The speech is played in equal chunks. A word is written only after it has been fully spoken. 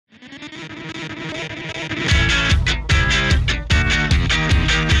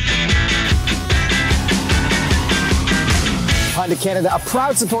Canada, a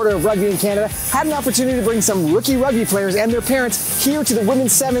proud supporter of rugby in Canada, had an opportunity to bring some rookie rugby players and their parents here to the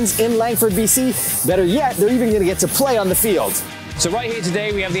women's sevens in Langford, BC. Better yet, they're even going to get to play on the field. So right here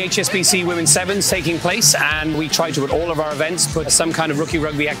today we have the HSBC Women's Sevens taking place, and we try to, at all of our events, put some kind of rookie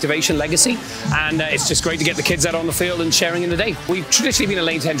rugby activation legacy, and it's just great to get the kids out on the field and sharing in the day. We've traditionally been a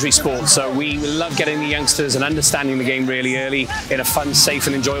late entry sport, so we love getting the youngsters and understanding the game really early in a fun, safe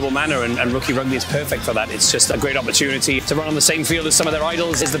and enjoyable manner, and rookie rugby is perfect for that. It's just a great opportunity to run on the same field as some of their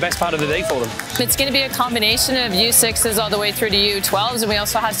idols. Is the best part of the day for them. It's going to be a combination of U6s all the way through to U12s, and we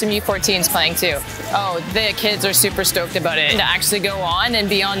also have some U14s playing too. Oh, the kids are super stoked about it, and to actually go on and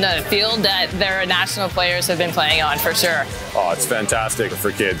be on the field that their national players have been playing on, for sure. Oh, it's fantastic for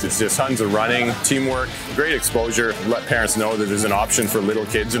kids. It's just tons of running, teamwork, great exposure. Let parents know that there's an option for little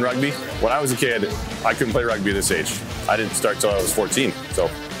kids in rugby. When I was a kid, I couldn't play rugby this age. I didn't start till I was 14, so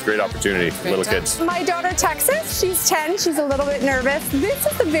it's a great opportunity for little kids. My daughter Texas, she's 10, she's a little bit nervous. This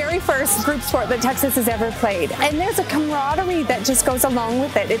is the very first group sport that Texas has ever played, and there's a camaraderie that just goes along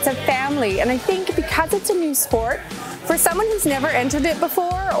with it. It's a family, and I think because it's a new sport, for someone who's never entered it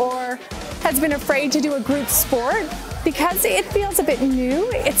before or has been afraid to do a group sport, because it feels a bit new,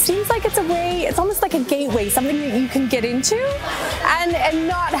 it seems like it's a way, it's almost like a gateway, something that you can get into and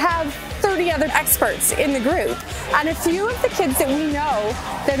not have 30 other experts in the group. And a few of the kids that we know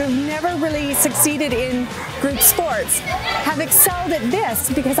that have never really succeeded in group sports have excelled at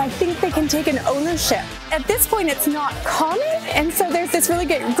this because I think they can take an ownership. At this point, it's not common, and so there's this really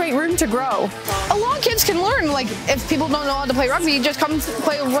great room to grow. A lot of kids can learn, like if people don't know how to play rugby, just come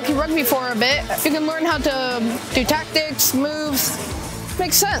play rookie rugby for a bit. You can learn how to do tactics, moves.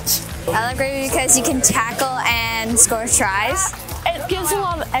 Makes sense. I love rugby because you can tackle and score tries. It gives a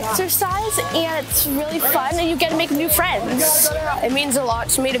lot of exercise and it's really fun and you get to make new friends. It means a lot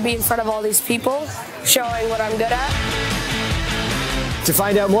to me to be in front of all these people, showing what I'm good at. To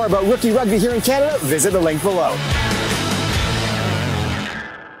find out more about rookie rugby here in Canada, visit the link below.